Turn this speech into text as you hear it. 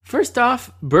First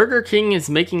off, Burger King is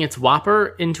making its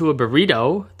Whopper into a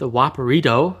burrito, the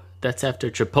Whopperito. That's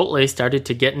after Chipotle started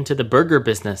to get into the burger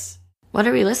business. What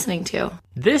are we listening to?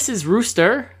 This is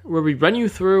Rooster, where we run you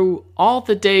through all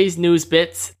the day's news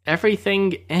bits,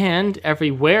 everything and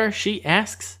everywhere she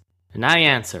asks, and I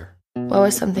answer. What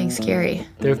was something scary?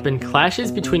 There have been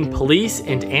clashes between police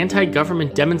and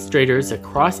anti-government demonstrators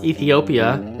across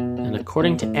Ethiopia, and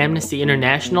according to Amnesty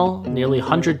International, nearly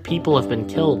 100 people have been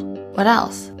killed. What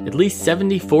else? At least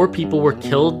 74 people were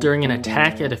killed during an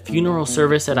attack at a funeral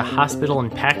service at a hospital in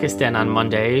Pakistan on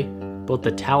Monday. Both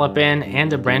the Taliban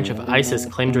and a branch of ISIS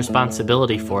claimed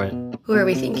responsibility for it. Who are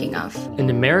we thinking of? An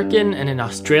American and an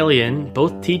Australian,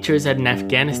 both teachers at an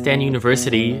Afghanistan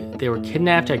university, they were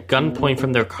kidnapped at gunpoint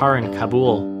from their car in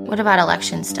Kabul. What about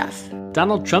election stuff?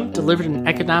 Donald Trump delivered an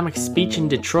economic speech in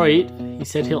Detroit. He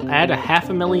said he'll add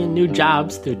 500,000 new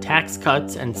jobs through tax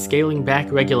cuts and scaling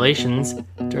back regulations.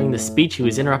 During the speech, he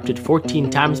was interrupted 14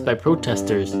 times by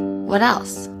protesters. What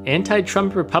else?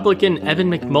 Anti-Trump Republican Evan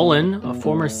McMullin, a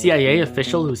former CIA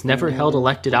official who's never held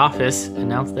elected office,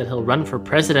 announced that he'll run for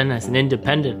president as an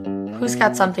independent. Who's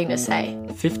got something to say?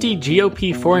 50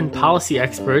 GOP foreign policy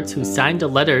experts who signed a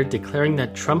letter declaring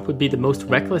that Trump would be the most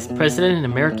reckless president in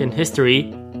American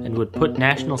history and would put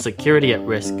national security at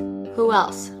risk. Who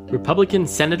else? Republican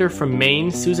Senator from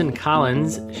Maine, Susan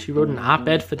Collins, she wrote an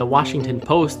op-ed for the Washington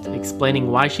Post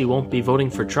explaining why she won't be voting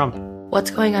for Trump.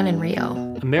 What's going on in Rio?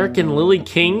 American Lilly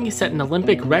King set an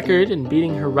Olympic record in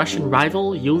beating her Russian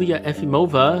rival Yulia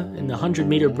Efimova in the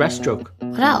 100-meter breaststroke.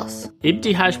 What else?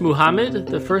 Ahmed Mohamed,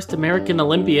 the first American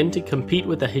Olympian to compete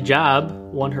with a hijab,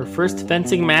 won her first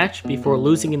fencing match before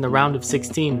losing in the round of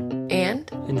 16.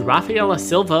 And Rafaela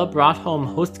Silva brought home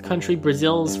host country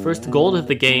Brazil's first gold of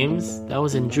the Games. That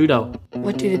was in judo.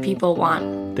 What do the people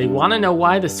want? They want to know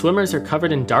why the swimmers are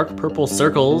covered in dark purple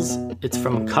circles. It's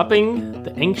from cupping,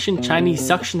 the ancient Chinese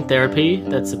suction therapy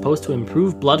that's supposed to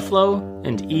improve blood flow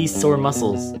and ease sore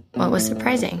muscles. What was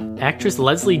surprising? Actress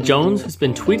Leslie Jones, who's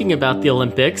been tweeting about the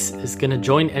Olympics, is going to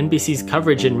join NBC's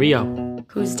coverage in Rio.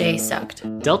 Whose day sucked?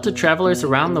 Delta travelers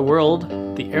around the world.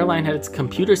 The airline had its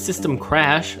computer system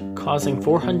crash, causing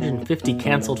 450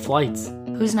 canceled flights.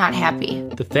 Who's not happy?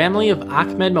 The family of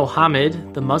Ahmed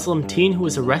Mohamed, the Muslim teen who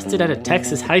was arrested at a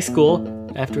Texas high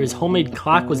school after his homemade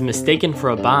clock was mistaken for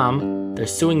a bomb. They're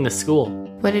suing the school.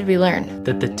 What did we learn?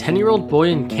 That the 10-year-old boy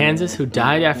in Kansas who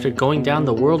died after going down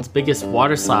the world's biggest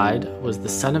water slide was the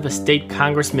son of a state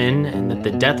congressman, and that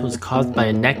the death was caused by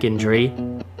a neck injury.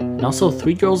 And also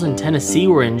 3 girls in Tennessee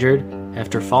were injured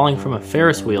after falling from a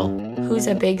Ferris wheel. Who's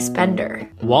a big spender?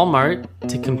 Walmart.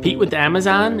 To compete with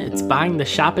Amazon, it's buying the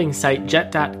shopping site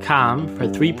Jet.com for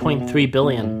 $3.3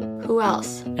 billion. Who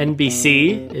else?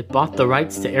 NBC. It bought the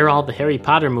rights to air all the Harry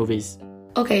Potter movies.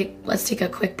 Okay, let's take a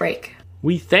quick break.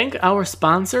 We thank our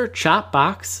sponsor,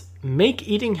 Chopbox. Make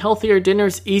eating healthier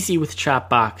dinners easy with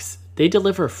Chopbox. They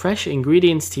deliver fresh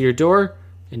ingredients to your door,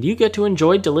 and you get to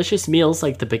enjoy delicious meals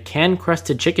like the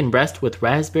pecan-crusted chicken breast with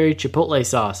raspberry chipotle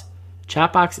sauce.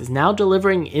 Chopbox is now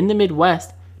delivering in the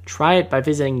Midwest. Try it by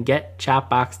visiting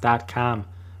getchopbox.com.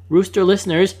 Rooster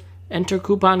listeners, enter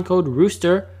coupon code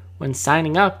ROOSTER when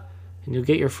signing up, and you'll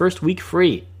get your first week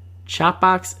free.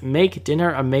 Chopbox, make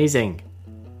dinner amazing.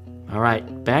 All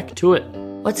right, back to it.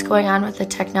 What's going on with the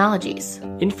technologies?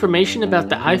 Information about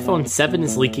the iPhone 7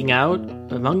 is leaking out.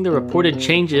 Among the reported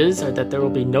changes are that there will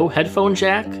be no headphone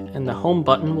jack, and the home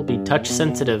button will be touch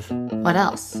sensitive. What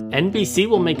else? NBC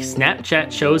will make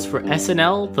Snapchat shows for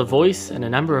SNL, The Voice, and a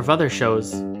number of other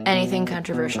shows. Anything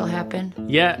controversial happen?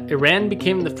 Yeah, Iran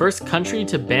became the first country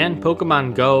to ban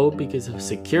Pokemon Go because of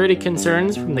security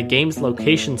concerns from the game's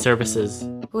location services.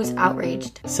 Who's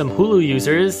outraged? Some Hulu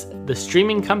users. The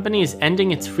streaming company is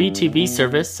ending its free TV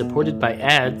service supported by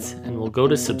ads and will go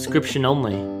to subscription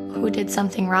only. Who did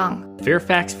something wrong?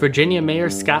 Fairfax, Virginia Mayor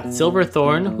Scott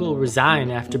Silverthorne, who will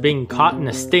resign after being caught in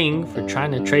a sting for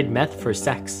trying to trade meth for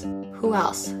sex. Who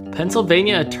else?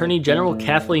 Pennsylvania Attorney General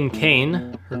Kathleen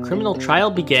Kane. Her criminal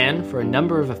trial began for a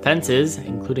number of offenses,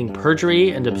 including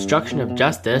perjury and obstruction of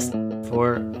justice,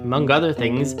 for, among other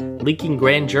things, leaking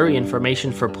grand jury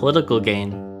information for political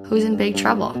gain. Who's in big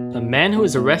trouble? A man who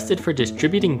was arrested for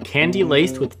distributing candy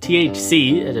laced with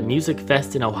THC at a music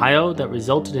fest in Ohio that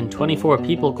resulted in 24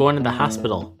 people going to the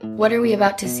hospital. What are we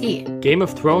about to see? Game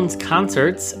of Thrones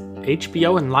concerts.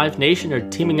 HBO and Live Nation are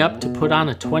teaming up to put on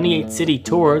a 28-city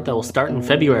tour that will start in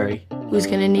February. Who's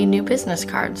gonna need new business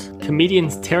cards?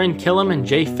 Comedians Taran Killam and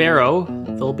Jay Pharoah.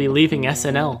 They'll be leaving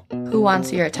SNL. Who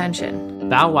wants your attention?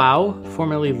 Bow Wow,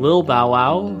 formerly Lil Bow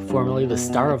Wow, formerly the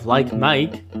star of Like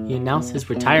Mike, he announced his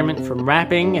retirement from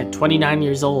rapping at 29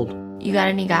 years old. You got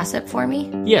any gossip for me?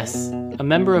 Yes. A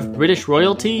member of British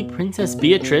royalty, Princess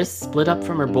Beatrice split up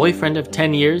from her boyfriend of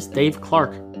 10 years, Dave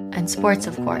Clark. And sports,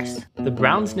 of course. The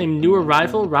Browns named new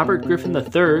arrival Robert Griffin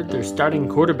III their starting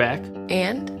quarterback.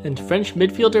 And French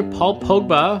midfielder Paul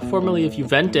Pogba, formerly of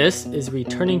Juventus, is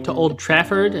returning to Old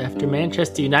Trafford after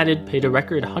Manchester United paid a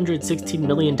record $116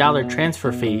 million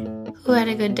transfer fee. who had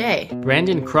a good day?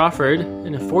 Brandon Crawford.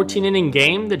 In a 14-inning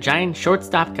game, the Giants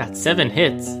shortstop got 7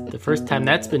 hits, the first time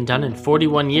that's been done in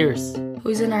 41 years.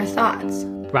 Who's in our thoughts?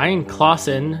 Brian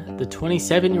Clausen, the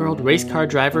 27-year-old race car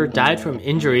driver, died from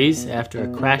injuries after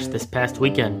a crash this past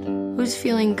weekend. Who's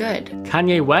feeling good?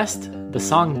 Kanye West, the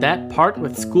song That Part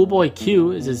with Schoolboy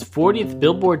Q is his 40th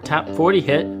Billboard Top 40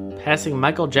 hit, passing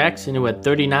Michael Jackson, who had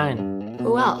 39.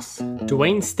 Who else?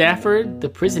 Dwayne Stafford, the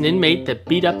prison inmate that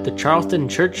beat up the Charleston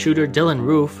church shooter Dylan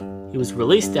Roof. He was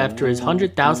released after his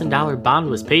 $100,000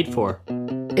 bond was paid for.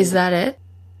 Is that it?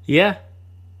 Yeah,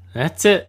 that's it.